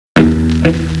I'll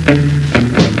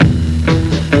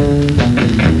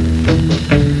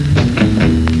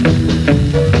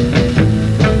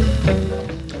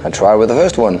try with the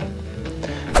first one.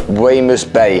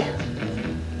 Weymouth Bay.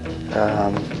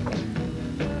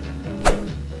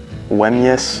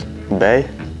 Weymouth Bay.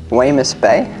 Weymouth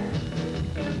Bay?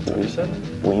 What did you say?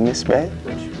 Weymouth Bay?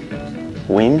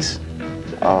 Weems?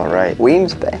 All right.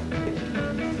 Weems Bay?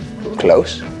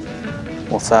 Close.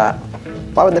 What's that?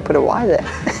 Why would they put a Y there?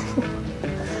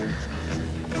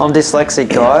 I'm dyslexic,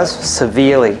 guys,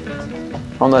 severely.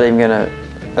 I'm not even going to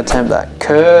attempt that.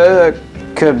 Kirkcudbright.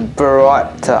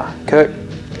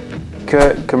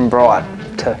 Kirkcudbright.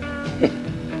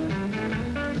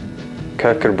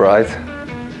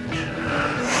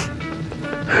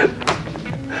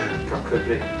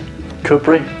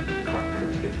 Cupri.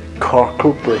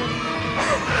 Corkcupri.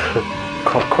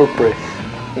 Corkcupri.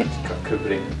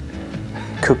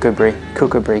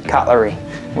 Kookaburra, cutlery.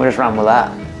 We'll just run with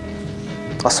that.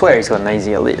 I swear he's got an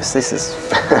easier list. This is...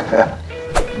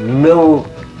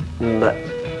 Milgavin.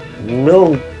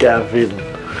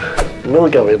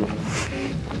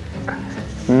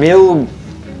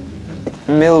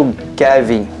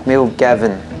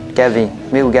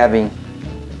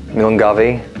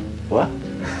 Milgavi. What?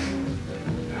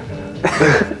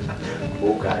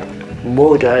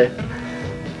 Mulgai.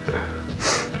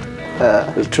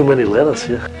 There's too many letters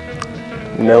here.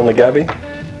 Milnagabi.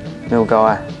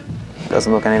 Milgai.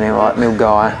 Doesn't look anything like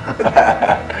Milgai.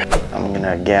 I'm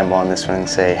gonna gamble on this one and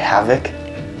say Havoc.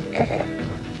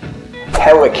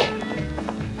 Howick.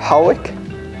 Howick?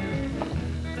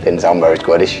 Didn't sound very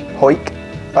Scottish. Hoik?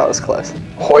 That was close.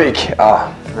 Hoik.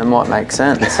 Ah. That might make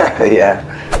sense. Yeah.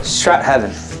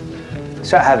 Strathaven.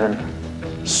 Strathaven.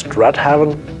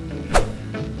 Strathaven.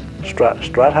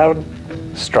 Strathaven.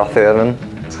 Strathaven.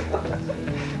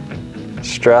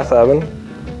 Strathaven.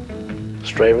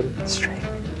 Straven.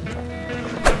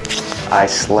 I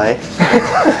slay.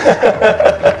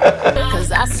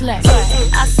 Cause I slay.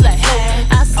 I slay.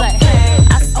 I slay.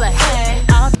 I slay.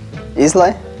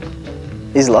 Islay?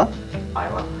 Isla?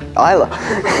 Isla.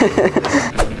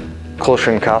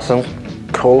 Colshan Castle.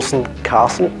 Colson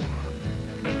Castle.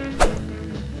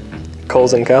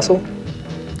 Colshan Castle.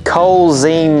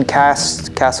 Colzine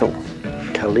Castle.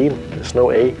 Colleen. There's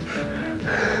no A.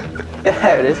 Yeah,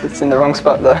 there it is. It's in the wrong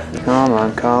spot though. Come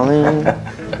on, Colleen.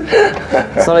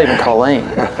 It's not even Colleen.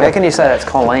 How can you say that's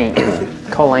Colleen?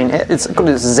 Colleen, it's got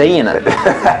a Z in it.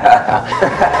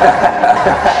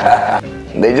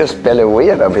 They just spell it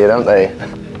weird up here, don't they?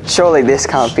 Surely this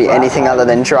can't be anything other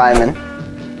than Dryman.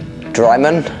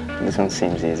 Dryman? This one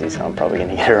seems easy, so I'm probably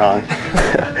gonna get it wrong.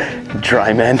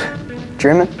 Dryman.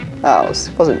 Dryman? Oh, it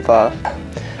wasn't far.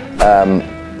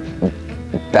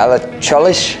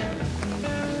 Balacholish?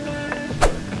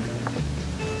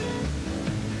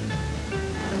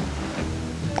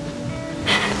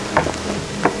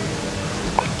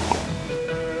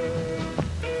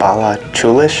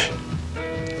 Balachulish.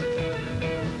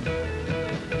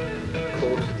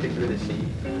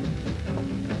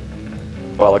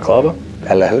 Balaclava.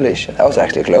 Balahulish. That was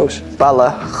actually close.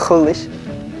 Balachulish.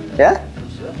 Yeah?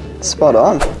 Spot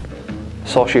on.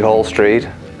 Saushy Hall Street.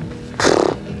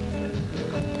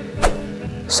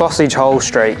 Sausage Hole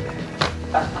Street.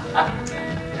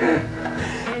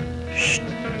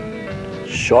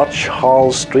 Shorts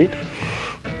Hall Street.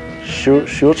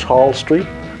 Shorts Hall Street.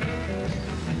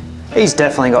 He's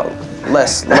definitely got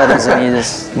less letters than you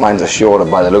just... Mine's are shorter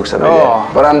by the looks of it, Oh.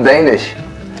 yeah. But I'm Danish.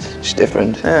 It's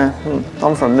different. Yeah,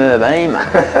 I'm from Merbeam.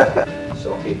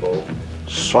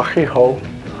 Socky Hole.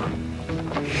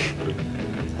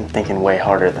 I'm thinking way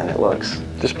harder than it looks.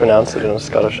 Just pronounce it in a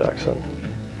Scottish accent.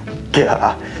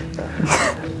 Yeah.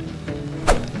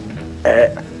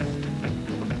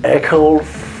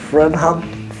 Ecclefrenham?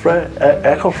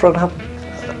 Ecclefrenham?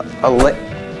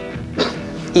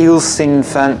 Ilsing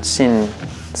Fanchin.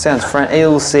 Sounds French.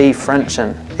 Ilse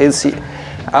Frenchin. Ilse.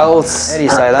 How do you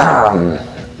say that?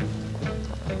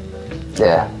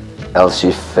 Yeah.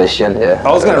 Elsie Fishin, yeah.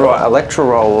 I was going to write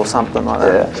Electro-Roll or something like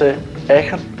that. Yeah. Say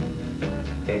Eccl.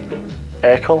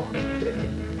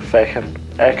 Ecclefeckin.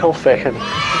 Ecclefeckin.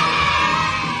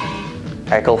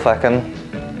 Ecclefeckin.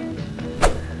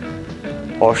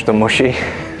 Oshtamushi.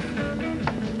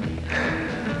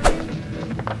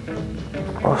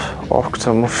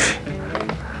 Octamushi.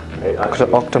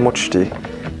 Octamuchti.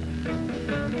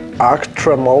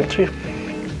 Arctramulti.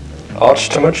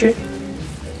 Archtamuchi.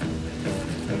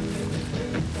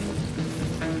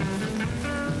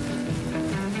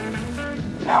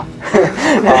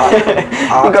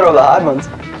 You got all the hard ones.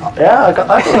 Yeah, I got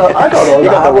all You the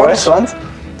got hard the worst ones.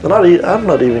 I'm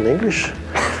not even English.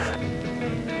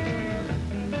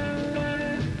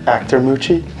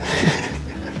 Actor-moochie?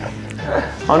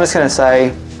 I'm just going to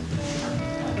say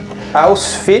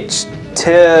Ausfitch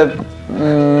to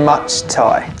much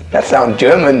tie. That sounds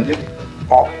German.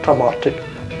 Automatic.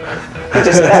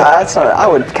 Just, that's not, I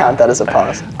would count that as a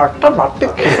pass. Automatic.